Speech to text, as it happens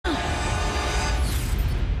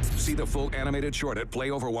See the full animated short at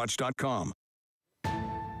playoverwatch.com.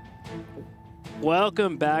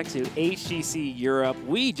 Welcome back to HGC Europe.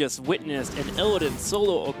 We just witnessed an Illidan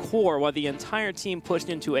solo a core while the entire team pushed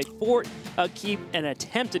into a fort, a keep, and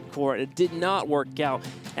attempted core. It did not work out.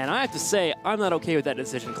 And I have to say, I'm not okay with that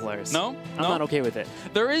decision, Claris. No? I'm not okay with it.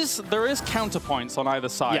 There is counterpoints on either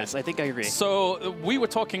side. Yes, I think I agree. So we were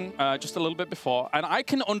talking just a little bit before, and I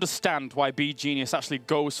can understand why beGenius actually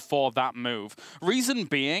goes for that move. Reason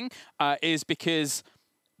being is because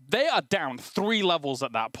they are down 3 levels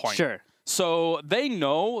at that point. Sure. So they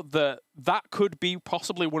know that that could be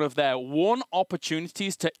possibly one of their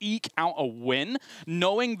opportunities to eke out a win,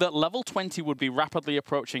 knowing that level 20 would be rapidly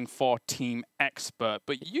approaching for Team Expert.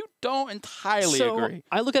 But you don't entirely agree.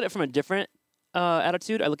 I look at it from a different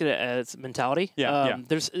attitude. I look at it as mentality. Yeah,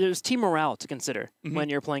 There's team morale to consider when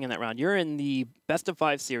you're playing in that round. You're in the best of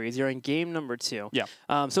 5 series. You're in game number 2. Yeah.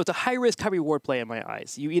 So it's a high-risk, high-reward play in my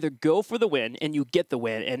eyes. You either go for the win and you get the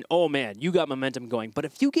win, and oh man, you got momentum going. But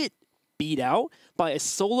if you get beat out by a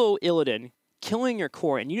solo Illidan killing your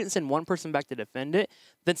core and you didn't send one person back to defend it,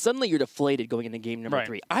 then suddenly you're deflated going into game number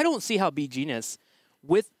 3. I don't see how beGenius,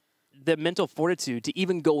 with the mental fortitude to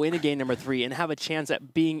even go into game number 3 and have a chance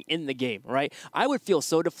at being in the game, right? I would feel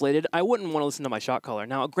so deflated. I wouldn't want to listen to my shot caller.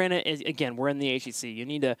 Now, granted, again, we're in the HGC. You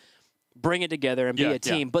need to bring it together and be a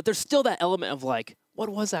team. But there's still that element of like, what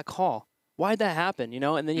was that call? Why'd that happen, you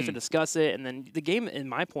know? And then you have to discuss it, and then the game, in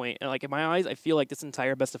my point, like in my eyes, I feel like this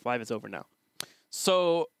entire best of 5 is over now.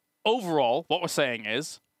 So overall, what we're saying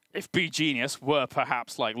is, if beGenius were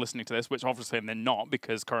perhaps like listening to this, which obviously they're not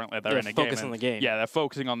because currently they're in a game. Focusing on the game. Yeah, they're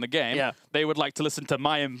focusing on the game. Yeah. They would like to listen to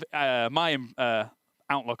my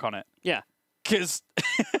outlook on it. Yeah. Because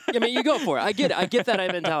I mean, you go for it. I get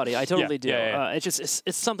that mentality. I totally do. It's just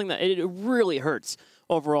it's something that it really hurts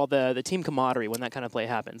overall the team camaraderie when that kind of play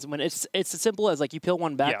happens. When it's as simple as like you peel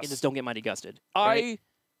one back and just don't get mighty gusted. Right?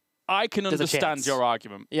 I can understand your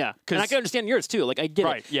argument. Yeah, and I can understand yours too. Like I get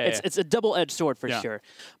it. Yeah, it's a double-edged sword for sure.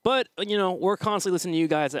 But you know, we're constantly listening to you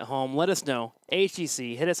guys at home. Let us know.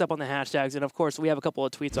 HGC, hit us up on the hashtags, and of course we have a couple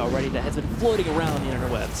of tweets already that has been floating around the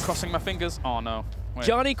interwebs. Crossing my fingers. Oh no. Wait.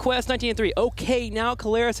 Johnny Quest 1903. Okay, now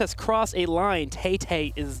Claris has crossed a line.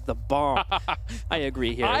 Tay is the bomb. I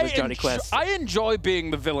agree here with Johnny Quest. I enjoy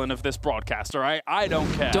being the villain of this broadcast. All right, I don't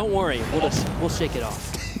care. Don't worry, we'll shake it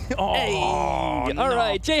off. Oh, hey. No. All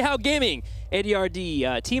right, J-How Gaming.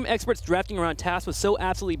 ADRD, Team Expert's drafting around task was so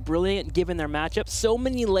absolutely brilliant given their matchup. So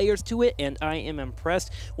many layers to it, and I am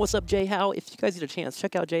impressed. What's up, J-How? If you guys get a chance,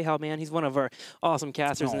 check out J-How, man. He's one of our awesome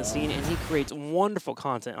casters in the scene, and he creates wonderful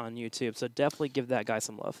content on YouTube, so definitely give that guy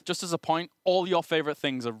some love. Just as a point, all your favorite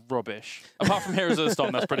things are rubbish. Apart from Heroes of the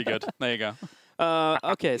Storm, that's pretty good. There you go.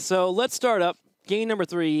 Okay, so let's start up. Game number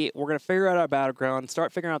 3, we're going to figure out our battleground,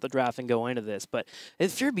 start figuring out the draft, and go into this. But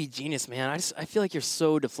if you're beGenius, man, I feel like you're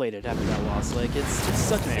so deflated after that loss. Like, it's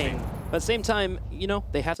such a pain. But at the same time, you know,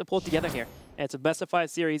 they have to pull it together here. And it's a best of 5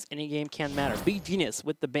 series. Any game can matter. beGenius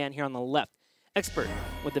with the ban here on the left. Expert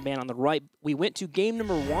with the ban on the right. We went to game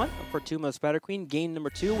number 1 for Tumo Spider Queen. Game number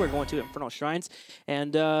 2, we're going to Infernal Shrines.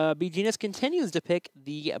 And beGenius continues to pick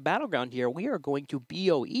the battleground here. We are going to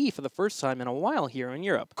BOE for the first time in a while here in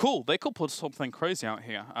Europe. Cool. They could put something crazy out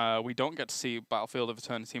here. We don't get to see Battlefield of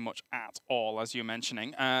Eternity much at all, as you're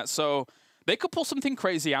mentioning. So they could pull something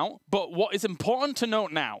crazy out. But what is important to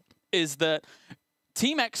note now is that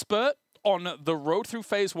Team Expert on the road through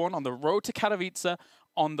Phase 1, on the road to Katowice,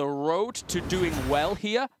 on the road to doing well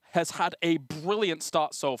here, has had a brilliant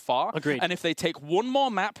start so far. Agreed. And if they take one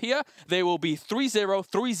more map here, they will be 3-0,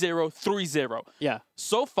 3-0, 3-0. Yeah.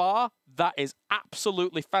 So far, that is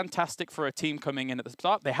absolutely fantastic for a team coming in at the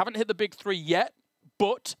start. They haven't hit the big 3 yet,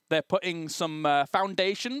 but they're putting some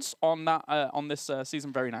foundations on that on this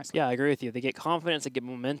season very nicely. Yeah, I agree with you. They get confidence, they get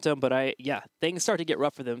momentum, but things start to get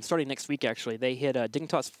rough for them starting next week, actually. They hit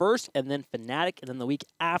Dignitas first, and then Fnatic, and then the week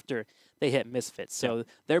after, they hit Misfits. So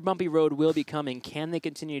their bumpy road will be coming. Can they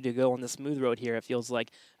continue to go on the smooth road here, it feels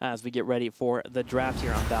like, as we get ready for the draft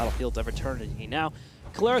here on Battlefield of Eternity. Now,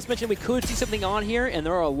 Claris mentioned we could see something on here, and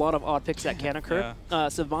there are a lot of odd picks that can occur.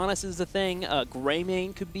 Sylvanas is the thing.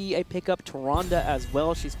 Greymane could be a pickup. Tyrande as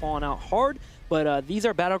well. She's fallen out hard. But these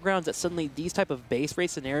are battlegrounds that suddenly these type of base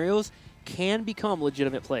race scenarios can become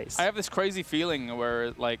legitimate plays. I have this crazy feeling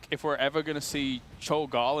where, like, if we're ever going to see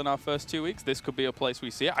Cho'Gall in our first 2 weeks, this could be a place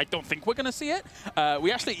we see it. I don't think we're going to see it.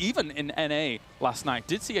 We actually, even in NA last night,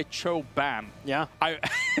 did see a Cho ban. Yeah.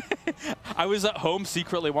 I was at home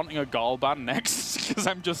secretly wanting a Gall ban next because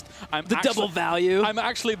I'm the double value. I'm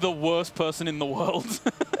actually the worst person in the world.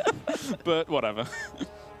 But whatever.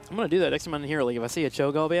 I'm going to do that next time I'm in Hero League. If I see a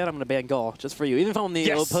Cho'Gall ban, I'm going to ban Gall just for you. Even if I'm on the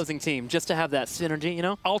Yes. opposing team, just to have that synergy, you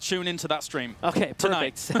know? I'll tune into that stream. Okay,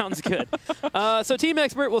 tonight. perfect. Sounds good. So Team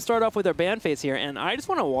Expert will start off with their ban phase here, and I just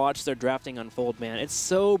want to watch their drafting unfold, man. It's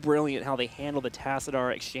so brilliant how they handle the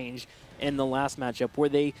Tassadar exchange in the last matchup, where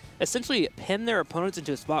they essentially pin their opponents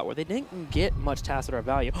into a spot where they didn't get much Tassadar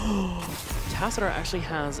value. Tassadar actually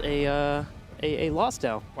has a loss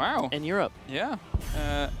now. Wow. In Europe. Yeah.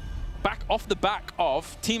 Back off the back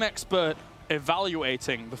of Team Expert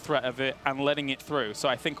evaluating the threat of it and letting it through. So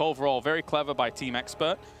I think overall very clever by Team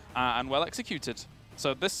Expert and well executed.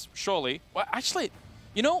 So this surely, well, actually,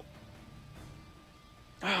 you know,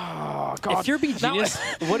 oh God. If you're beGenius,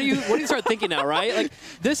 what do you start thinking now, right? Like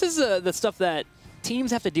this is the stuff that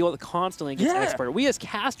teams have to deal with constantly against Expert. We as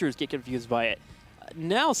casters get confused by it.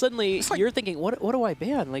 Now suddenly like, you're thinking, what do I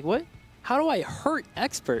ban? Like what? How do I hurt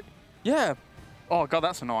Expert? Yeah. Oh God,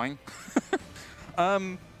 that's annoying.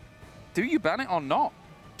 Do you ban it or not?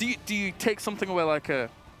 Do you take something away like a?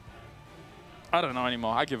 I don't know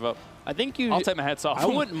anymore. I give up. I think you. I'll take my heads off. I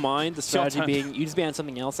wouldn't mind the It's your strategy turn. being you just ban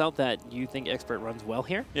something else out that you think Expert runs well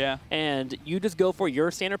here. Yeah. And you just go for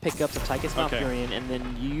your standard pickups of Tychus Malfurion, and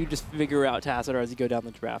then you just figure out Tassadar as you go down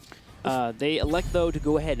the draft. They elect, though, to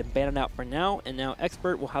go ahead and ban it out for now, and now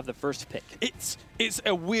Expert will have the first pick. It's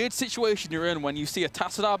a weird situation you're in when you see a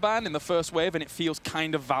Tassadar ban in the first wave and it feels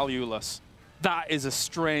kind of valueless. That is a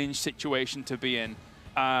strange situation to be in.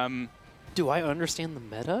 Do I understand the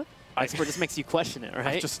meta? Expert just makes you question it,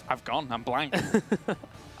 right? I've gone. I'm blank.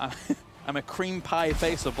 I'm a cream pie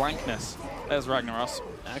face of blankness. There's Ragnaros.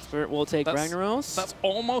 Expert will take Ragnaros. That's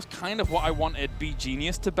almost kind of what I wanted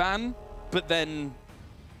beGenius to ban, but then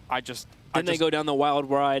Then they go down the wild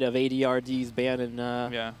ride of ADRD's ban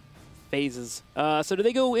and phases. So do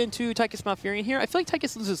they go into Tychus Malfurion here? I feel like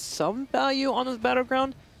Tychus loses some value on this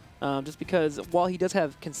battleground, just because while he does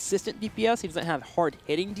have consistent DPS, he doesn't have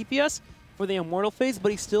hard-hitting DPS for the Immortal phase, but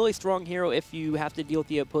he's still a strong hero if you have to deal with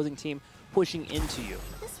the opposing team pushing into you.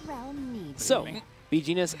 This realm needs So,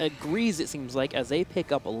 beGenius agrees, it seems like, as they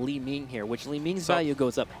pick up Li Ming here, which Li Ming's value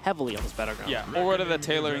goes up heavily on this battleground. Yeah, already they're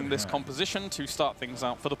tailoring this composition to start things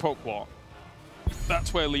out for the poke war.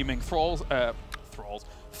 That's where Li Ming thrives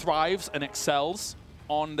and excels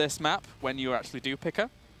on this map when you actually do pick her,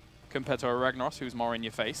 compared to a Ragnaros who's more in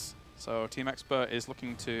your face. So Team Expert is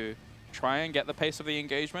looking to try and get the pace of the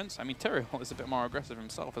engagements. I mean, Tyrael is a bit more aggressive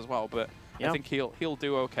himself as well, but I think he'll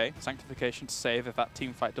do okay. Sanctification to save if that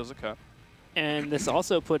team fight does occur. And this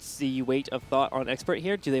also puts the weight of thought on Expert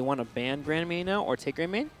here. Do they want to ban Grand Main now or take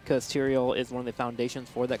Grand Main? Because Tyrael is one of the foundations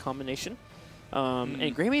for that combination.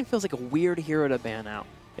 And Grand Main feels like a weird hero to ban out.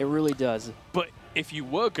 It really does. But if you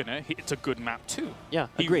were gonna, it's a good map too. Yeah,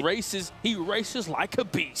 he agreed. He races like a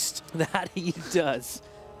beast. That he does.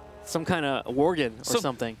 Some kind of Worgen or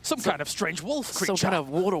something. Some kind of strange wolf creature. Some kind of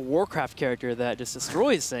World of Warcraft character that just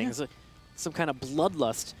destroys things. Some kind of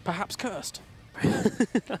bloodlust. Perhaps cursed.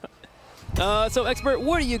 So, Expert,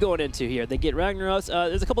 what are you going into here? They get Ragnaros.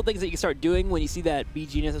 There's a couple things that you can start doing when you see that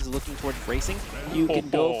beGenius is looking towards racing. You can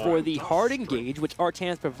go for the hard engage, which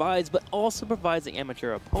Artanis provides, but also provides the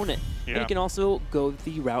amateur opponent. And you can also go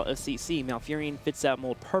the route of CC. Malfurion fits that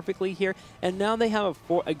mold perfectly here, and now they have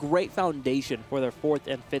a great foundation for their 4th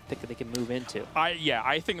and 5th pick that they can move into.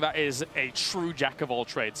 I think that is a true jack of all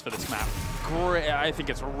trades for this map. Great. I think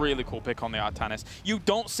it's a really cool pick on the Artanis. You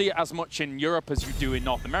don't see it as much in Europe as you do in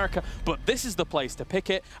North America, but this is the place to pick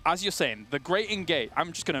it. As you're saying, the great engage.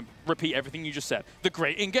 I'm just going to repeat everything you just said. The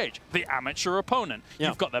great engage, the amateur opponent.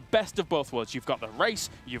 You've got the best of both worlds. You've got the race.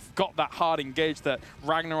 You've got that hard engage that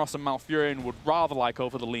Ragnaros and Malfurion would rather like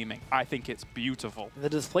over the Li Ming. I think it's beautiful. The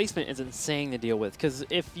displacement is insane to deal with, because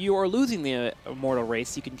if you are losing the Immortal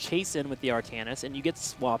race, you can chase in with the Artanis, and you get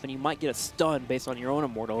swap, and you might get a stun based on your own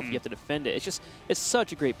Immortal if you have to defend it. It's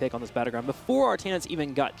such a great pick on this battleground. Before Artanis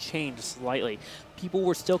even got changed slightly, people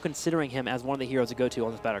were still considering him as one of the heroes to go to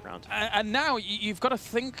on this battleground. And now you've got to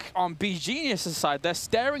think on beGenius' side, they're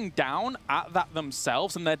staring down at that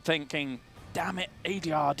themselves and they're thinking, damn it,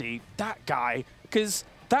 ADRD, that guy, because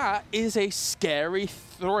that is a scary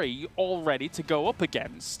 3 already to go up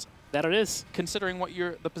against. That it is. Considering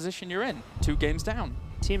the position you're in, 2 games down.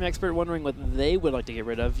 Team Expert wondering what they would like to get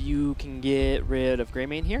rid of. You can get rid of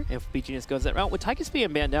Greymane here if beGenius goes that route. With Tychus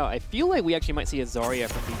being banned out, I feel like we actually might see a Zarya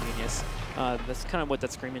from beGenius. That's kind of what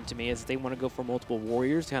that's screaming to me, is they want to go for multiple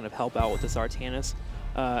warriors to kind of help out with this Artanis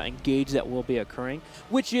engage that will be occurring,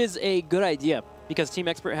 which is a good idea because Team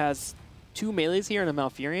Expert has 2 melees here and a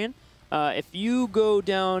Malfurion. If you go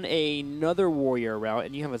down another warrior route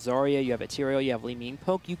and you have a Zarya, you have a Tyrael, you have Li Ming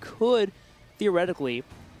poke, you could theoretically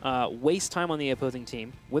waste time on the opposing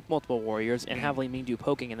team with multiple warriors and have Li Ming do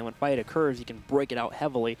poking, and then when fight occurs, you can break it out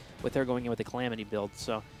heavily with her going in with a Calamity build.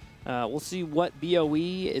 So we'll see what BOE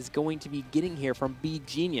is going to be getting here from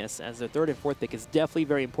beGenius, as their 3rd and 4th pick is definitely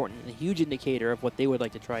very important and a huge indicator of what they would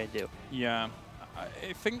like to try and do. Yeah,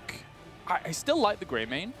 I think I still like the Grey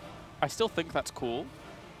Mane. I still think that's cool.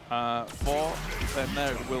 Then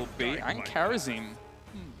there will be, and Karazim.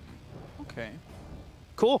 Okay.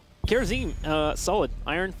 Cool. Karazim, solid.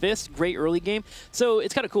 Iron Fist, great early game. So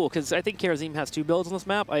it's kind of cool because I think Karazim has 2 builds on this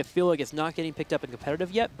map. I feel like it's not getting picked up in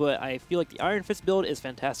competitive yet, but I feel like the Iron Fist build is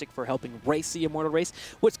fantastic for helping race the Immortal race.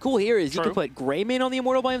 What's cool here is you can put Greymane on the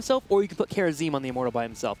Immortal by himself, or you can put Karazim on the Immortal by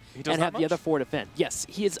himself and have the other 4 defend. Yes,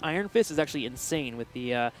 his Iron Fist is actually insane with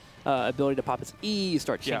the ability to pop his E, you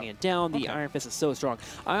start chaining it down. The Iron Fist is so strong.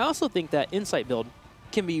 I also think that Insight build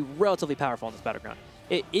can be relatively powerful on this battleground.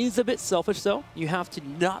 It is a bit selfish, though. You have to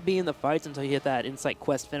not be in the fights until you get that Insight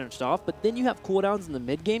quest finished off, but then you have cooldowns in the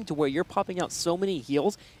mid-game to where you're popping out so many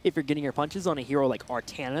heals if you're getting your punches on a hero like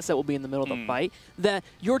Artanis that will be in the middle of the fight, that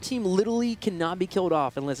your team literally cannot be killed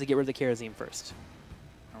off unless they get rid of the Karazim first.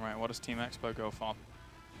 All right, what does Team Expo go for?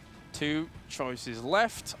 2 choices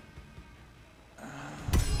left.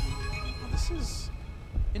 This is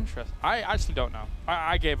interesting. I actually don't know.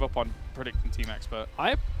 I gave up on predicting Team Expert.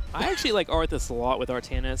 I actually like Arthas a lot with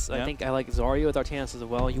Artanis. I think I like Zarya with Artanis as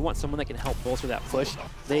well. You want someone that can help bolster that push.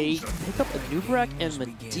 They pick up Anub'arak and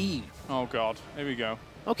Medivh. Oh god, here we go.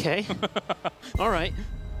 Okay. All right.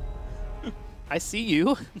 I see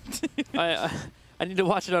you. I need to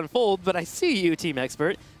watch it unfold, but I see you, Team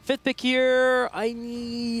Expert. 5th pick here. I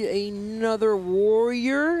need another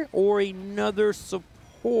warrior or another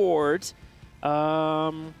support.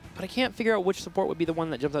 But I can't figure out which support would be the one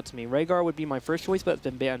that jumps out to me. Rhaegar would be my first choice, but it's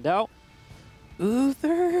been banned out.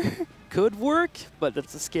 Uther could work, but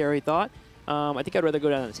that's a scary thought. I think I'd rather go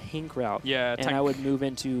down the tank route. Yeah, and I would move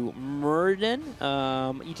into Murden.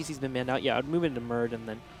 ETC's been banned out. Yeah, I'd move into Murden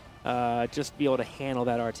then. Just be able to handle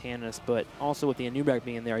that Artanis. But also with the Anub'arak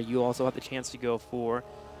being there, you also have the chance to go for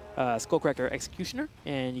Skullcracker Executioner,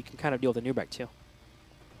 and you can kind of deal with Anub'arak too.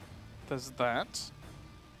 There's that.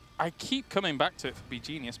 I keep coming back to it for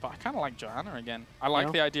beGenius, but I kind of like Johanna again. I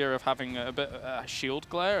like the idea of having a bit shield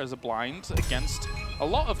glare as a blind against a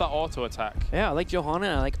lot of that auto attack. Yeah, I like Johanna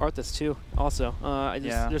and I like Arthas too, also.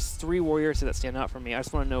 There's 3 warriors that stand out for me. I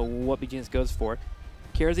just want to know what beGenius goes for.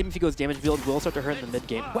 Karazim, if he goes damage build, will start to hurt in the mid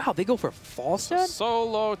game. Wow, they go for Falstad?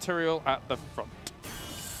 Solo Tyrael at the front.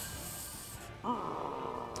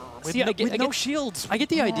 With no shields. I get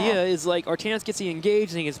the idea is like Artanis gets the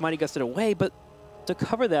engaged and he gets Mighty Gusted away, but to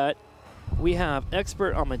cover that, we have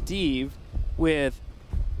Expert on Medivh with,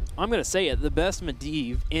 I'm going to say it, the best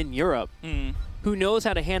Medivh in Europe, who knows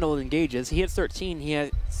how to handle engages. He hits 13, he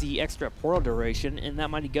has the extra portal duration, and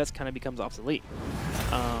that Mighty Gust kind of becomes obsolete.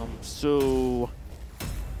 So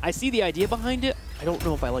I see the idea behind it. I don't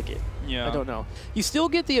know if I like it. Yeah. I don't know. You still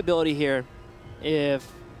get the ability here if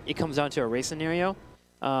it comes down to a race scenario.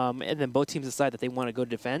 And then both teams decide that they want to go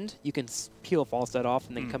defend, you can peel Falstad off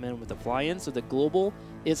and then come in with the fly-in. So the global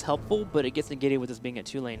is helpful, but it gets negated with this being a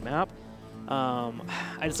 2-lane map. I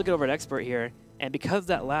just look over at Expert here, and because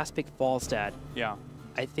that last pick Falstad,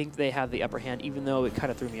 I think they have the upper hand, even though it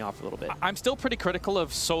kind of threw me off a little bit. I'm still pretty critical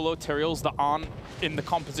of solo Tyraels that aren't in the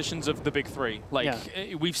compositions of the big 3. Like,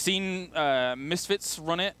 we've seen Misfits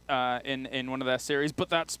run it in one of their series, but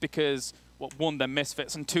that's because... Well, 1, they're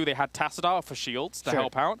Misfits, and 2, they had Tassadar for shields to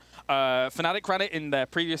help out. Fnatic ran it in their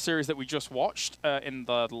previous series that we just watched in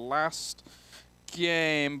the last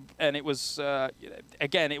game, and it was,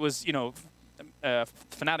 again, it was, you know,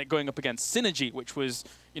 Fnatic going up against Synergy, which was,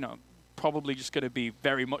 you know, probably just going to be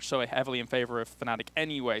very much so heavily in favor of Fnatic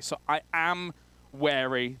anyway. So I am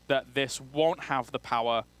wary that this won't have the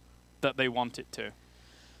power that they want it to.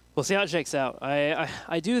 We'll see how it shakes out.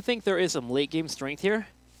 I do think there is some late game strength here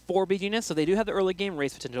for beGenius, so they do have the early game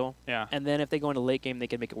race potential. Yeah. And then if they go into late game, they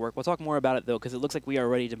can make it work. We'll talk more about it, though, because it looks like we are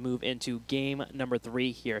ready to move into game number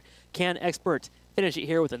 3 here. Can Expert finish it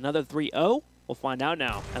here with another 3-0? We'll find out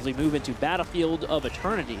now as we move into Battlefield of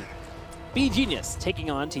Eternity. beGenius taking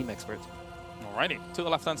on Team Expert. Alrighty, to the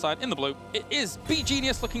left-hand side in the blue, it is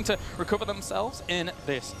beGenius looking to recover themselves in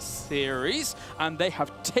this series, and they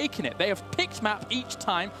have taken it. They have picked map each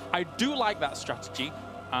time. I do like that strategy.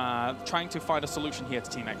 Trying to find a solution here to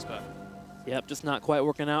Team Expert. Yep, just not quite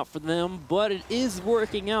working out for them, but it is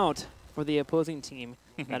working out for the opposing team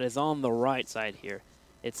that is on the right side here.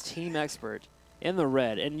 It's Team Expert in the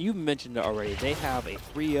red, and you mentioned it already. They have a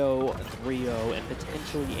 3-0, a 3-0, and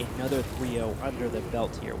potentially another 3-0 under the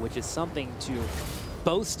belt here, which is something to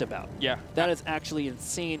boast about. Yeah. That is actually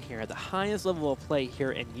insane here. The highest level of play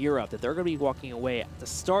here in Europe that they're going to be walking away at the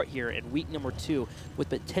start here in week number 2 with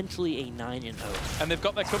potentially a 9-0. And they've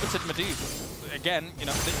got their coveted Medivh. Again, you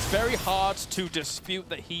know, it's very hard to dispute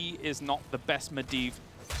that he is not the best Medivh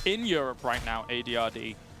in Europe right now,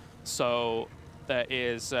 ADRD. So there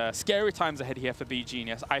is scary times ahead here for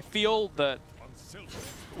beGenius. I feel that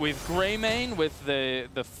with Greymane, with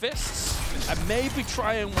the fists, and maybe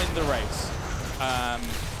try and win the race.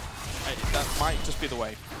 That might just be the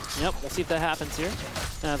way. Yep, we'll see if that happens here.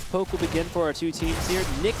 As Poke will begin for our 2 teams here.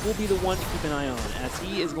 Nick will be the one to keep an eye on, as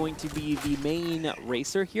he is going to be the main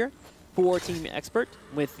racer here for Team Expert,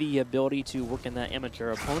 with the ability to work in that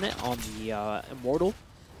amateur opponent on the Immortal.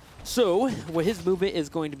 So, well, his movement is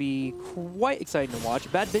going to be quite exciting to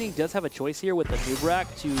watch. Bad Benny does have a choice here with the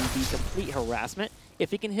Noob to be complete harassment.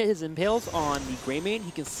 If he can hit his impales on the Greymane,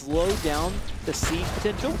 he can slow down the siege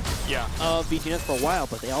potential of beGenius for a while.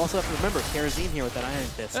 But they also have to remember Karazine here with that Iron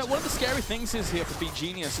Fist. One of the scary things is here for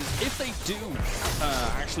beGenius is if they do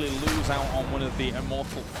actually lose out on one of the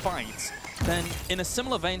Immortal fights, then in a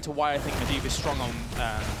similar vein to why I think Medivh is strong on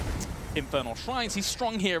Infernal Shrines, he's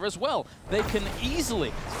strong here as well. They can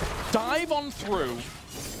easily dive on through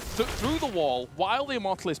the wall while the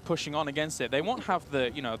Immortal is pushing on against it. They won't have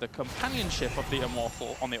the, you know, the companionship of the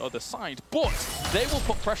Immortal on the other side, but they will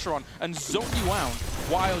put pressure on and zone you out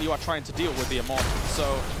while you are trying to deal with the Immortal.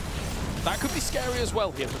 So that could be scary as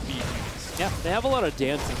well here for beGenius. Yeah, they have a lot of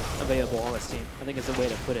dancing available on this team, I think is the way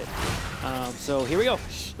to put it. So here we go.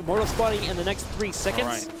 Immortal spotting in the next 3 seconds. All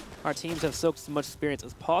right. Our teams have soaked as much experience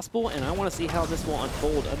as possible, and I want to see how this will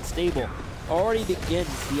unfold. Unstable already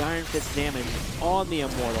begins the Iron Fist damage on the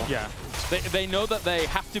Immortal. Yeah. They know that they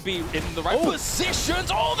have to be in the right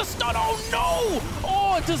positions. Oh, the stun! Oh, no!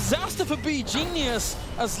 Oh, a disaster for beGenius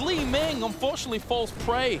as Li Ming unfortunately falls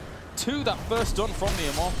prey to that first stun from the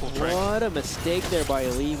Immortal trick. What a mistake there by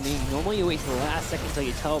Li Ming. Normally you wait for the last second until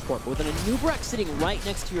you teleport, but with an Noob sitting right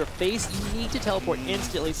next to your face, you need to teleport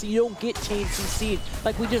instantly so you don't get chained CC'd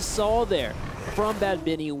like we just saw there from Bad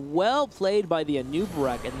Benny. Well played by the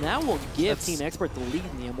Noob, and that will give Team Expert the lead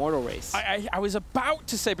in the Immortal race. I was about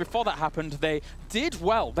to say before that happened, they did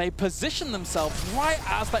well. They positioned themselves right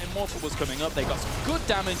as that Immortal was coming up. They got some good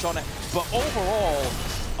damage on it, but overall,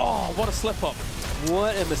 oh, what a slip-up.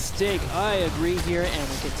 What a mistake. I agree here, and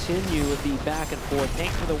we continue with the back and forth.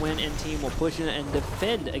 Tank for the win, and team will push in and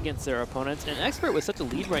defend against their opponents. And Expert with such a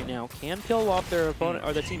lead right now can kill off their opponent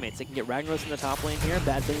or their teammates. They can get Ragnaros in the top lane here.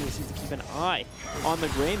 Bad Benny needs to keep an eye on the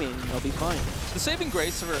Greymane, and they'll be fine. The saving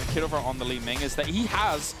grace for Kidover on the Li Ming is that he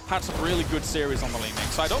has had some really good series on the Li Ming.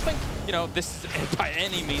 So I don't think, you know, this is by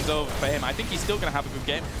any means over for him. I think he's still going to have a good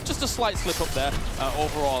game. Just a slight slip up there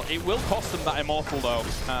overall. It will cost them that Immortal though,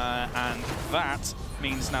 and that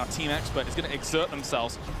means now Team Expert is going to exert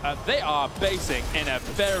themselves. They are basing in a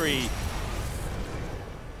very...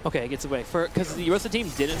 Okay, it gets away. Because the rest of the team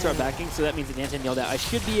didn't start backing, so that means that Danatan yelled out, I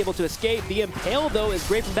should be able to escape. The Impale, though, is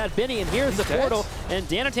great from Bad Benny, and here's the portal. And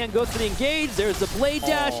Danatan goes for the engage. There's the Blade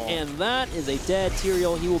Dash, and that is a dead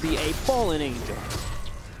Tyrael. He will be a fallen angel.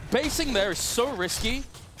 Basing there is so risky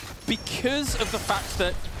because of the fact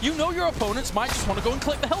that you know your opponents might just want to go and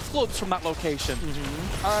collect the health globes from that location.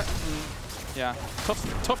 Yeah,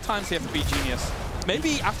 tough times here for beGenius.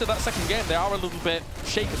 Maybe after that second game, they are a little bit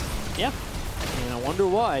shaken. Yeah, and I wonder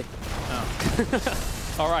why.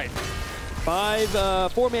 All right.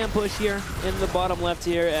 4-man push here in the bottom left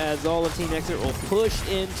here as all of Team Expert will push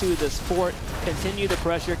into this fort, continue the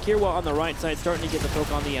pressure. Kirwa on the right side starting to get the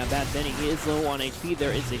poke on the Bad Benny. He is low on HP.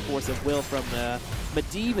 There is a force of will from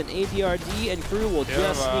Medivh and ADRD, and crew will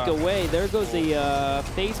just sneak away. There goes the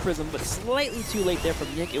Phase Prism, but slightly too late there from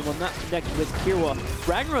Nick. It will not connect with Kirwa.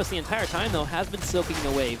 Ragnaros the entire time, though, has been soaking the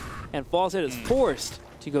wave, and Fawcett is forced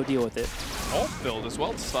to go deal with it. Off build as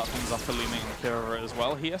well to start things off for Li Ming and Kira as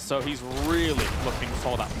well here, so he's really looking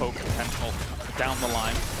for that poke potential down the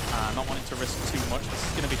line. Not wanting to risk too much. This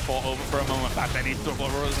is going to be fought over for a moment. Bad Benny double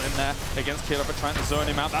rolls in there against Kira, but trying to zone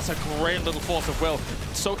him out. That's a great little force of will,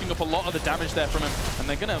 soaking up a lot of the damage there from him, and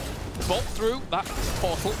they're going to bolt through that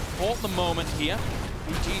portal for the moment here.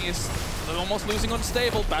 beGenius almost losing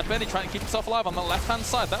unstable. Bad Benny trying to keep himself alive on the left-hand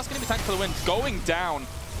side. That's going to be Tank for the win. Going down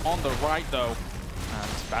on the right, though.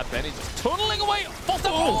 And Bad Benny just tunneling away.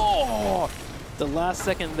 The last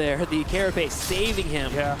second there, the Carapace saving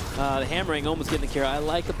him. Yeah. The hammering almost getting the cure. I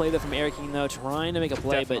like the play there from Eric King, though, trying to make a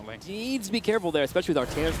play, but needs to be careful there, especially with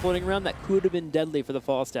Artanis floating around. That could have been deadly for the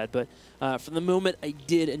Falstad, but from the moment, I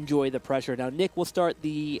did enjoy the pressure. Now, Nick will start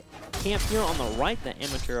the camp here on the right. That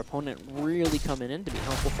amateur opponent really coming in to be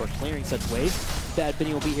helpful for clearing such waves. Bad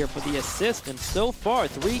Benny will be here for the assist, and so far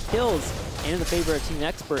 3 kills in the favor of Team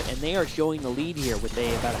Expert, and they are showing the lead here with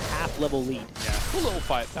about a half-level lead. Yeah, a little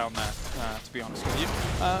fight down there, to be honest with you.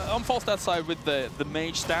 On Falstad's side with the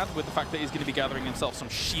mage stand, with the fact that he's going to be gathering himself some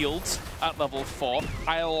shields at level 4.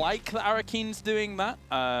 I like that Arakeen's doing that.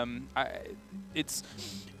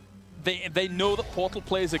 They know that portal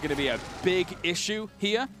plays are going to be a big issue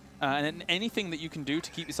here. And anything that you can do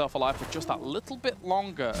to keep yourself alive for just that little bit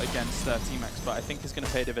longer against Team Expert, I think is going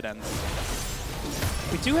to pay dividends.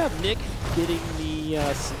 We do have Nick getting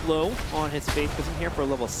the slow on his Phase Prism here for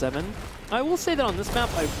level 7. I will say that on this map,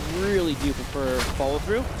 I really do prefer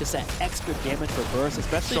follow-through. Just that extra damage for burst,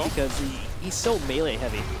 especially because he's so melee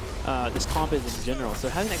heavy. This comp is in general. So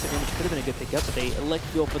having extra damage could have been a good pickup, but they elect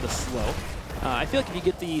to go for the slow. I feel like if you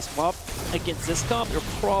get the swap against this comp, you're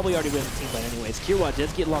probably already winning the team fight anyways. Kirwa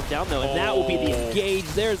does get locked down though, and that will be the engage.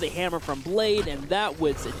 There's a hammer from Blade, and that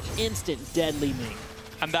was an instant deadly Ming.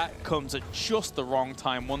 And that comes at just the wrong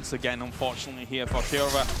time once again, unfortunately, here for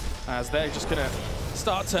Kirwa, as they're just going to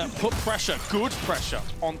start to put pressure, good pressure,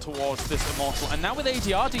 on towards this Immortal. And now with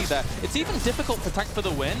ADRD there, it's even difficult to tank for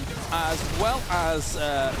the win, as well as,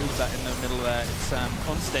 who's that in the middle there? It's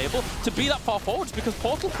unstable. To be that far forwards, because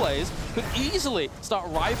Portal players could easily start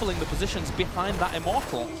rivaling the positions behind that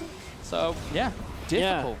Immortal. So, yeah.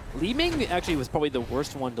 Difficult. Yeah, Li Ming actually was probably the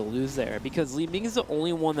worst one to lose there, because Li Ming is the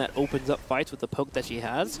only one that opens up fights with the poke that she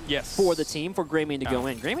has for the team, for Greymane to go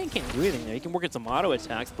in. Greymane can't do anything there. He can work at some auto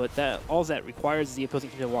attacks, but all that requires is the opposing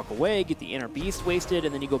team to walk away, get the inner beast wasted,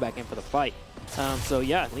 and then you go back in for the fight. So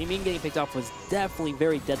yeah, Li Ming getting picked off was definitely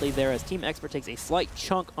very deadly there, as Team Expert takes a slight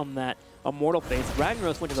chunk on that Immortal phase.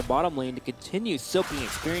 Ragnaros went to the bottom lane to continue soaking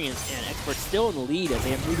experience, and Expert still in the lead as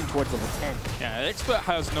they are moving towards level 10. Yeah, Expert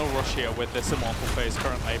has no rush here with this Immortal phase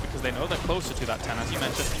currently, because they know they're closer to that 10, as you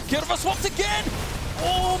mentioned. Kirva swapped again!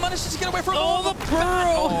 Oh, manages to get away from the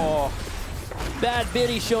burrow! Bad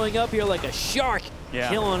Biddy showing up here like a shark,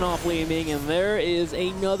 killing off Li Ming, and there is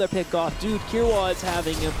another pick off. Dude, Kirwa is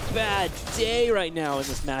having a bad day right now in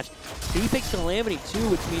this match. He picks Calamity too,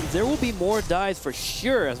 which means there will be more dives for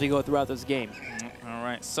sure as we go throughout this game. All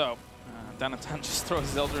right, so Danatan just throws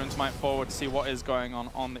Zildjian's Might forward to see what is going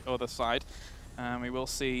on the other side. We will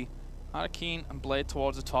see Arakeen and Blade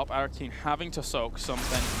towards the top. Arakeen having to soak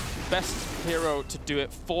something. Best hero to do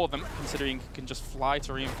it for them, considering he can just fly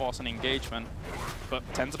to reinforce an engagement. But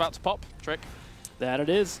 10's about to pop. Trick. That it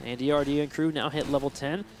is. And DRD and crew now hit level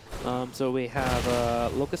 10. So we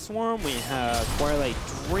have Locust Swarm, we have Twilight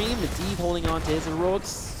Dream, the Deep holding on to his heroics.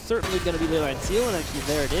 Certainly going to be Leyline Seal, and actually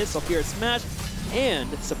there it is. Sulfurious Smash and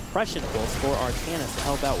Suppression Pulse for Arcanus to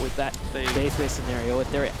help out with that base race scenario.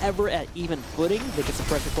 If they're ever at even footing, they can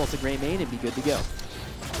Suppression Pulse to Greymane and be good to go.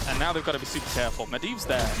 And now they've got to be super careful. Medivh's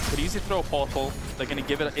there, could easily throw a portal. They're going to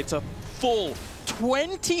give it, it's a full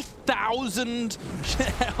 20,000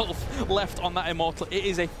 health left on that Immortal. It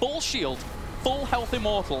is a full shield, full health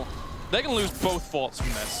Immortal. They're going to lose both forts from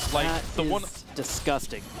this. Like that the is one,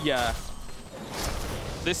 disgusting. Yeah.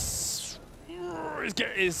 This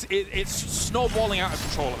it's snowballing out of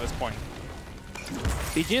control at this point.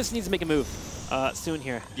 beGenius needs to make a move soon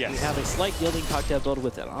here. Yes. We have a slight yielding cocktail build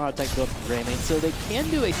with an auto-attack build from Greymane, so they can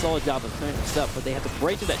do a solid job of clearing this up, but they have to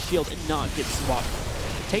break through that shield and not get swapped.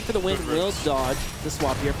 Take for the win will dodge the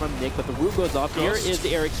swap here from Nick, but the root goes off. Here is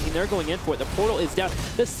the Arakeen. They're going in for it. The portal is down.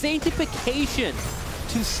 The Sanctification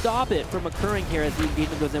to stop it from occurring here as the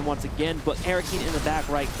engagement goes in once again, but Arakeen in the back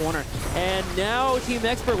right corner. And now Team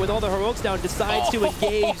Expert, with all the heroics down, decides to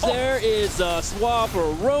engage. There is a swap for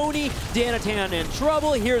Roni. Danatan in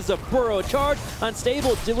trouble. Here's a burrow charge.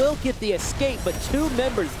 Unstable will get the escape, but 2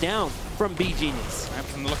 members down from beGenius.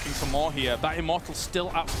 And looking for more here. That Immortal's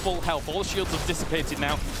still at full health. All the shields have dissipated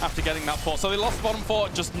now after getting that fort. So they lost bottom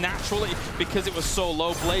fort just naturally because it was so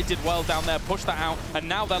low. Blade did well down there, pushed that out, and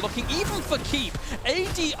now they're looking even for keep.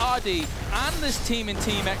 ADRD and this team in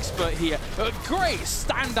Team Expert here. Great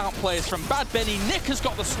standout players from Bad Benny. Nick has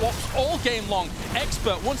got the swaps all game long.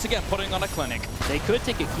 Expert once again putting on a clinic. They could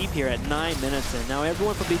take a keep here at 9 minutes, and now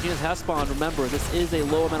everyone from beGenius has spawned. Remember, this is a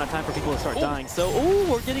low amount of time for people to start dying. So,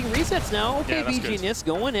 we're getting resets now. Okay, beGenius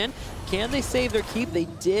going in. Can they save their keep? They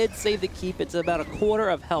did save the keep. It's about a quarter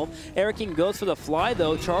of health. Arakeen goes for the fly,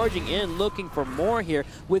 though, charging in, looking for more here.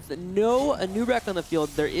 With no Anubrak on the field,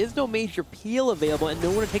 there is no major peel available, and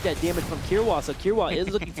no one to take that damage from Kirwa. So Kirwa is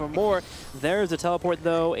looking for more. There's a teleport,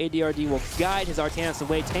 though. ADRD will guide his Arcanus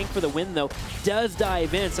away. Tank for the win, though, does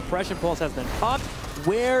dive in. Suppression Pulse has been popped.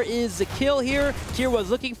 Where is the kill here? Here was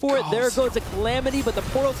looking for it. There goes the Calamity, but the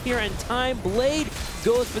portal's here in time. Blade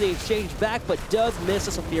goes for the exchange back, but does miss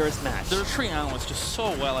a Sapphira smash. The retreat analyst was just so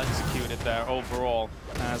well executed there overall.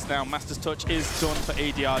 As now Master's Touch is done for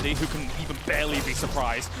ADRD, who can even barely be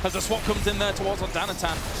surprised. As the swap comes in there towards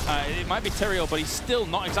Danatan, it might be Tyrael, but he's still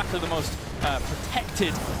not exactly the most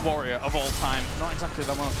protected warrior of all time. Not exactly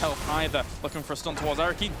the most health either. Looking for a stun towards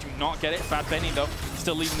Araki. Do not get it. Bad Benny, though,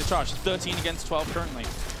 still leading the charge. 13 against 12 currently.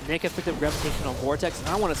 Nick has picked up Gravitational Vortex, and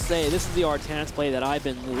I want to say this is the Artanis play that I've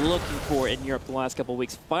been looking for in Europe the last couple of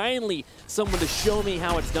weeks. Finally, someone to show me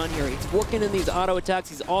how it's done here. He's working in these auto attacks.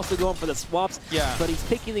 He's also going for the swaps, but he's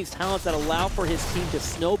picking these talents that allow for his team to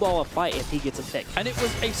snowball a fight if he gets a pick. And it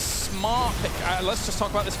was a smart pick. Let's just talk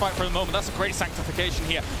about this fight for a moment. That's a great sanctification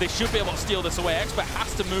here. They should be able to steal this away. Expert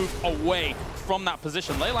has to move away from that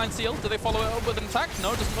position. Leyline Seal, do they follow it up with an attack?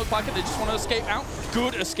 No, doesn't look like it. They just want to escape out.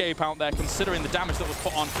 Good escape out there, considering the damage that was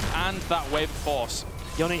put on and that wave of force.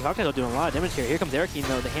 Yone Hawkeye doing a lot of damage here. Here comes Erkin,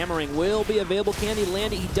 though. The hammering will be available. Can he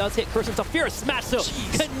land it? He does hit Curse himself. Fierce smash, so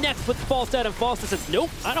connects with Falstad, and Falstad says, nope,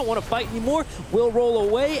 I don't want to fight anymore. Will roll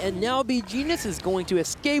away, and now beGenius is going to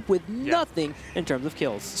escape with nothing in terms of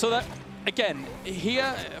kills. So that, again,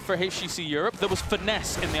 here for HGC Europe, there was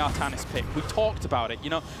finesse in the Artanis pick. We talked about it.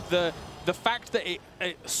 You know, the fact that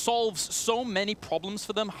it solves so many problems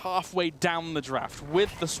for them halfway down the draft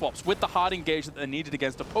with the swaps, with the hard engage that they needed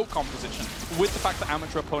against a poke composition, with the fact that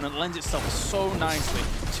amateur opponent lends itself so nicely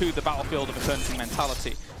to the Battlefield of Eternity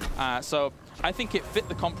mentality. So I think it fit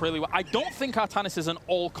the comp really well. I don't think Artanis is an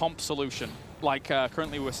all-comp solution like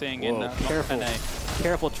currently we're seeing in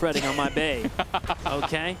Careful treading on my bay.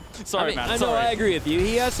 Okay? Sorry, man. I know, I agree with you.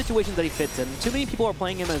 He has situations that he fits in. Too many people are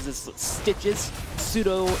playing him as this Stitches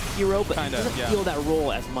pseudo-hero, but he doesn't feel that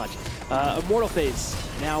role as much. Immortal Phase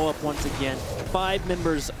now up once again. 5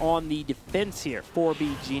 members on the defense here for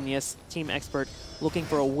beGenius. Team Expert looking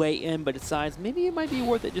for a way in, but decides maybe it might be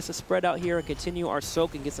worth it just to spread out here and continue our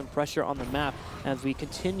soak and get some pressure on the map as we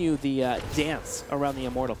continue the dance around the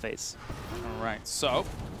Immortal Phase. All right, so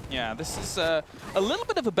yeah, this is a little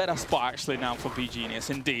bit of a better spot actually now for beGenius.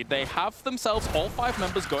 Indeed, they have themselves all 5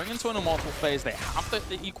 members going into an Immortal Phase. They have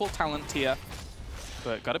the equal talent tier,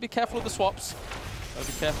 but got to be careful of the swaps. Got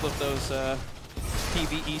to be careful of those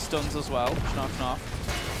PvE stuns as well. Schnarf.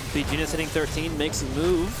 beGenius hitting 13, makes a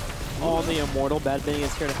move on the Immortal. Bad Benny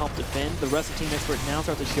is here to help defend. The rest of Team Expert now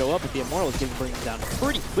start to show up, but the Immortal is getting bring down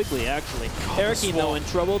pretty quickly, actually. Erkin, though, in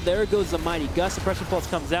trouble. There goes the Mighty Gust. Suppression Pulse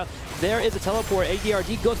comes out. There is a teleport.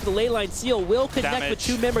 ADRD goes to the Leyline Seal. Will connect with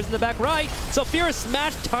 2 members in the back right. Sapphira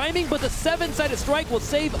smash timing, but the 7-sided strike will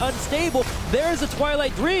save Unstable. There's a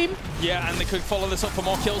Twilight Dream. Yeah, and they could follow this up for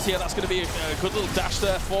more kills here. That's going to be a good little dash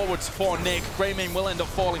there forwards for Nick. Greymane will end up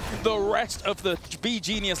falling. The rest of the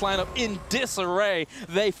beGenius lineup in disarray.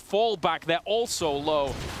 They fall back. They're also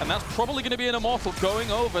low. And that's probably going to be an Immortal going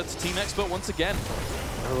over to Team Expert once again.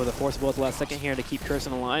 Oh, the Forcible at the last second here to keep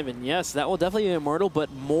Curson alive. And yes, that will definitely be Immortal, but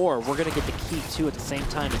more. We're going to get the keep, too, at the same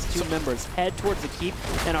time as 2 members head towards the keep,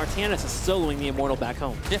 and Artanis is soloing the Immortal back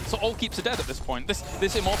home. Yeah, so all keeps are dead at this point.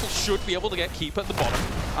 This Immortal should be able to get keep at the bottom.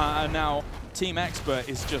 And now Team Expert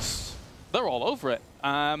is just, they're all over it.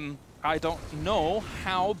 I don't know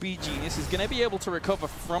how beGenius is going to be able to recover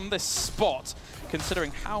from this spot,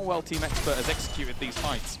 considering how well Team Expert has executed these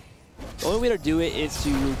fights. The only way to do it is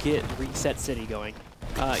to get Reset City going.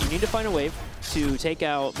 You need to find a wave to take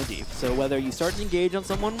out Medivh. So whether you start to engage on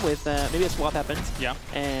someone with, maybe a swap happens,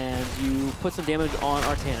 and you put some damage on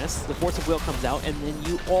Artanis, the Force of Will comes out, and then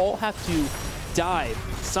you all have to dive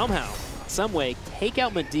somehow, some way, take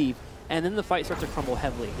out Medivh, and then the fight starts to crumble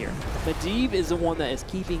heavily here. Medivh is the one that is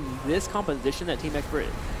keeping this composition that Team Expert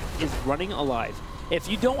is running alive. If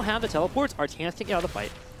you don't have the teleports, Artanis can get out of the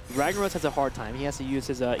fight. Ragnaros has a hard time. He has to use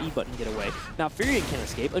his E button to get away. Now, Furion can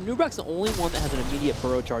escape. Anubrak's the only one that has an immediate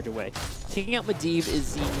burrow charge away. Taking out Medivh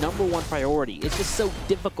is the #1 priority. It's just so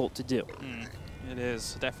difficult to do. It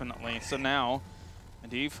is, definitely. So now,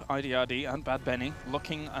 Medivh, IDRD, and Bad Benny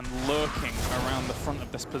looking and lurking around the front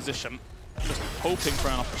of this position, just hoping for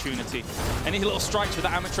an opportunity. Any little strikes with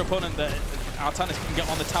the amateur opponent that Artanis can get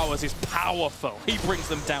on the towers is powerful. He brings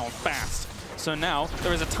them down fast. So now,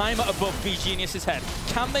 there is a timer above beGenius's head.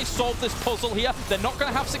 Can they solve this puzzle here? They're not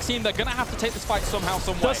going to have 16. They're going to have to take this fight somehow,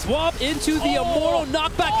 some way. The swap into the Immortal,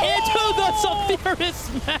 knockback into the Sapphira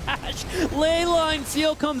smash. Leyline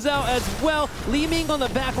Seal comes out as well. Li Ming on the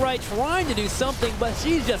back right trying to do something, but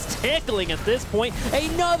she's just tickling at this point.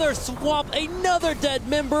 Another swap, another dead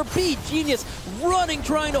member. beGenius running,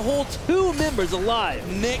 trying to hold 2 members alive.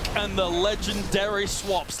 Nick and the legendary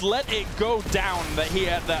swaps. Let it go down that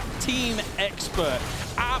here, that Team Expert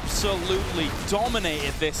absolutely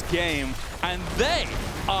dominated this game, and they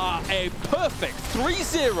are a perfect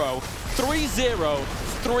 3-0, 3-0,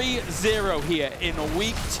 3-0 here in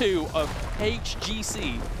week 2 of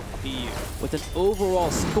HGC EU. With an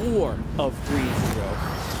overall score of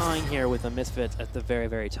 3-0, tying here with the Misfits at the very,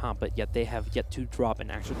 very top, but yet they have yet to drop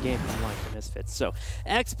an actual game unlike the Misfits. So,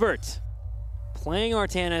 Expert playing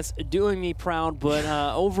Artanis, doing me proud, but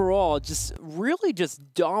overall, just really just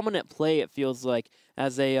dominant play, it feels like,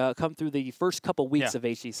 as they come through the first couple weeks of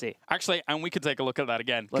HGC. Actually, and we could take a look at that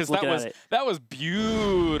again, because that was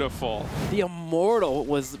beautiful. The Immortal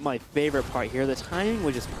was my favorite part here. The timing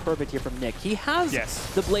was just perfect here from Nick. He has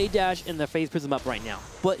the Blade Dash and the Phase Prism up right now,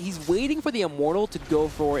 but he's waiting for the Immortal to go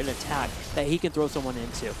for an attack that he can throw someone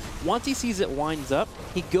into. Once he sees it winds up,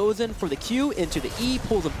 he goes in for the Q, into the E,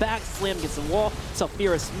 pulls him back, slam against the wall,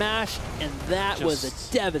 Saphira smash, and that was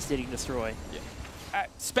a devastating destroy.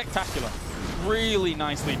 Spectacular. Really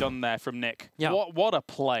nicely done there from Nick. Yeah. What a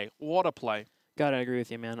play. What a play. Gotta agree with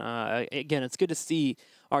you, man. Again, it's good to see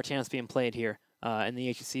Artanis being played here in the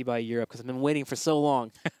HGC by Europe, because I've been waiting for so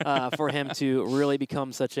long for him to really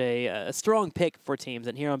become such a strong pick for teams.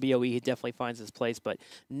 And here on BOE, he definitely finds his place. But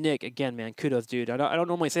Nick, again, man, kudos, dude. I don't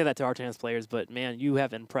normally say that to Artanis players, but man, you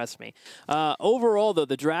have impressed me. Overall, though,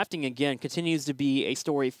 the drafting, again, continues to be a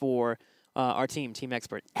story for our Team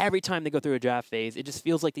Expert. Every time they go through a draft phase, it just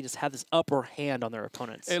feels like they just have this upper hand on their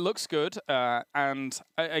opponents. It looks good, and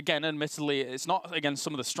again, admittedly, it's not against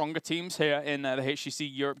some of the stronger teams here in the HGC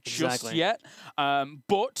Europe just yet,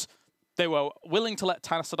 but they were willing to let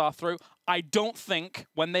Tanasadar through. I don't think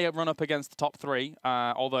when they run up against the top 3,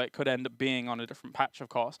 although it could end up being on a different patch, of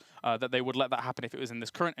course, that they would let that happen if it was in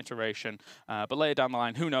this current iteration. But later down the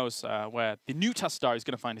line, who knows where the new Tanasadar is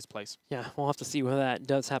going to find his place. Yeah, we'll have to see where that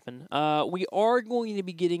does happen. We are going to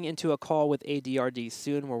be getting into a call with ADRD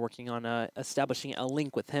soon. We're working on establishing a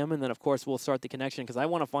link with him, and then, of course, we'll start the connection, because I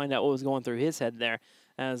want to find out what was going through his head there.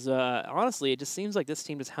 As, honestly, it just seems like this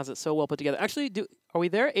team just has it so well put together. Actually, are we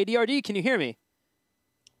there? ADRD, can you hear me?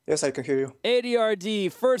 Yes, I can hear you.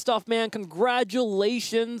 ADRD, first off, man,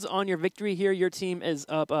 congratulations on your victory here. Your team is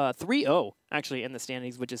up 3-0, actually, in the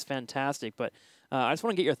standings, which is fantastic. But I just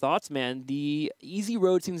want to get your thoughts, man. The easy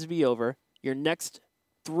road seems to be over. Your next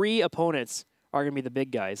 3 opponents are going to be the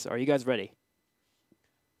big guys. Are you guys ready?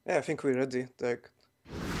 Yeah, I think we're ready. Like,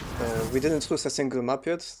 we didn't lose a single map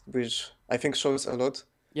yet, which I think shows a lot.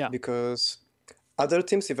 Yeah. Because other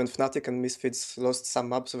teams, even Fnatic and Misfits, lost some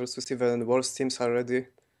maps versus even worse teams already.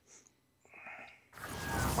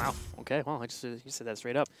 Wow. Okay. Well, you said that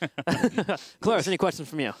straight up. Clarence, any questions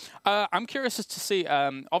from you? I'm curious as to see,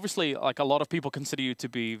 obviously, like a lot of people consider you to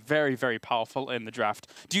be very, very powerful in the draft.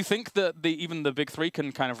 Do you think that even the big 3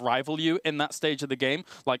 can kind of rival you in that stage of the game,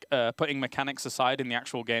 like putting mechanics aside in the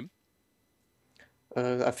actual game?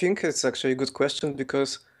 I think it's actually a good question,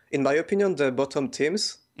 because in my opinion, the bottom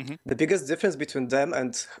teams, the biggest difference between them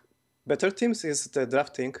and better teams is the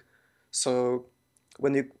drafting. So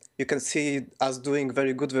when you can see us doing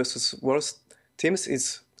very good versus worse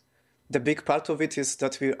teams, the big part of it is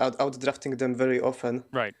that we are outdrafting them very often.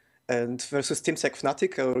 Right. And versus teams like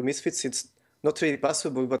Fnatic or Misfits, it's not really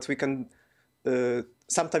possible, but we can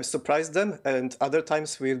sometimes surprise them, and other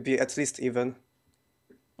times we'll be at least even.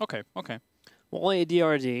 Okay, okay. Well,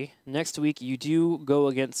 ADRD, next week you do go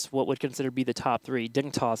against what would consider to be the top 3.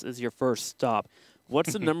 Dignitas is your first stop.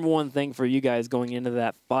 What's the number one thing for you guys going into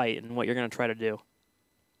that fight, and what you're going to try to do?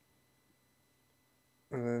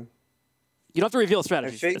 You don't have to reveal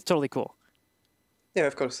strategies. It's totally cool. Yeah,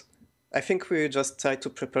 of course. I think we just try to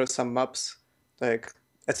prepare some maps, like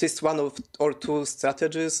at least 1 or 2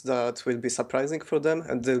 strategies that will be surprising for them,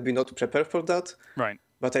 and they'll be not prepared for that. Right.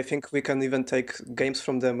 But I think we can even take games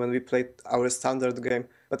from them when we play our standard game.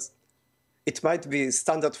 But it might be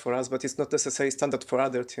standard for us, but it's not necessarily standard for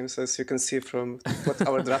other teams, as you can see from what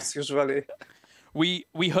our drafts usually.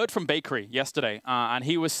 We heard from Bakery yesterday, and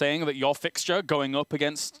he was saying that your fixture going up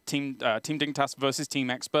against Team Dignitas versus Team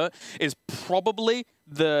Expert is probably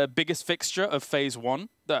the biggest fixture of Phase 1,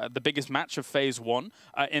 the biggest match of Phase 1,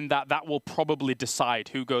 in that will probably decide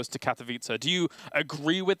who goes to Katowice. Do you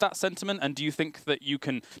agree with that sentiment, and do you think that you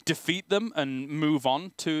can defeat them and move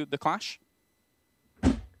on to the clash?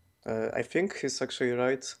 I think he's actually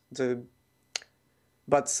right.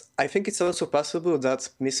 But I think it's also possible that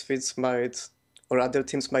Misfits might, or other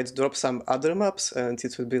teams might drop some other maps, and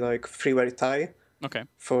it will be like three-way tie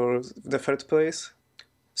for the 3rd place.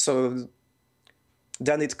 So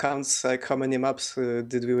then it counts like how many maps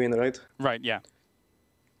did we win, right? Right, yeah.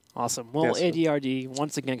 Awesome. Well, yes. ADRD,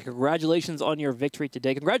 once again, congratulations on your victory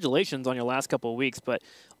today. Congratulations on your last couple of weeks. But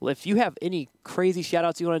if you have any crazy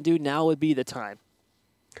shout-outs you want to do, now would be the time.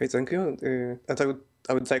 Okay, thank you. And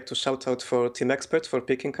I would like to shout out for Team Expert for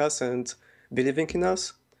picking us and believing in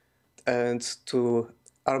us, and to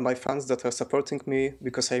all my fans that are supporting me,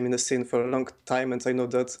 because I'm in the scene for a long time and I know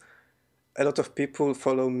that a lot of people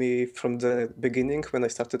follow me from the beginning when I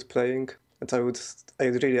started playing, and I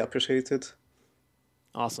really appreciate it.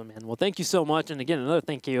 Awesome, man. Well, thank you so much. And again, another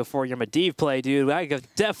thank you for your Medivh play, dude.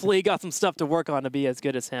 Definitely got some stuff to work on to be as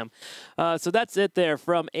good as him. So that's it there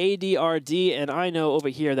from ADRD. And I know over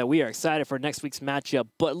here that we are excited for next week's matchup.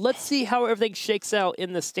 But let's see how everything shakes out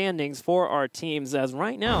in the standings for our teams. As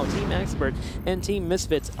right now, Team Expert and Team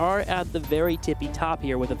Misfits are at the very tippy top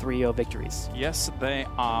here with the 3-0 victories. Yes, they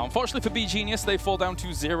are. Unfortunately for beGenius, they fall down to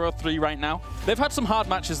 0-3 right now. They've had some hard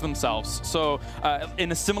matches themselves. So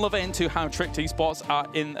in a similar vein to how Tricked Esports are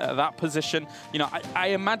in that position, I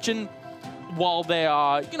imagine while they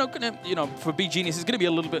are, for beGenius, it's going to be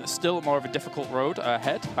a little bit still more of a difficult road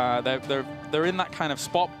ahead. They're in that kind of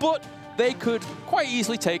spot, but they could quite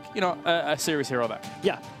easily take, a serious hero there.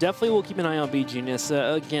 Yeah, definitely we'll keep an eye on beGenius.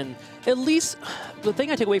 Again, at least the thing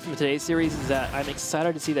I take away from today's series is that I'm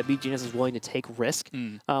excited to see that beGenius is willing to take risk,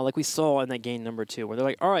 like we saw in that game number 2, where they're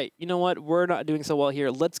like, all right, you know what, we're not doing so well here,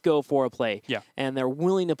 let's go for a play. Yeah. And they're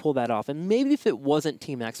willing to pull that off. And maybe if it wasn't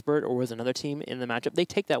Team Expert or was another team in the matchup, they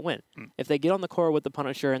take that win. If they get on the core with the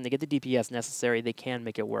Punisher and they get the DPS necessary, they can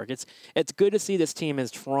make it work. It's good to see this team is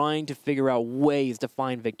trying to figure out ways to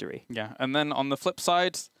find victory. Yeah, and then on the flip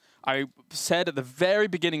side, I said at the very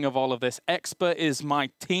beginning of all of this, Expert is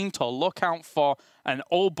my team to look out for, and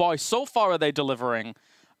oh boy, so far are they delivering,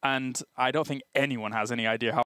 and I don't think anyone has any idea how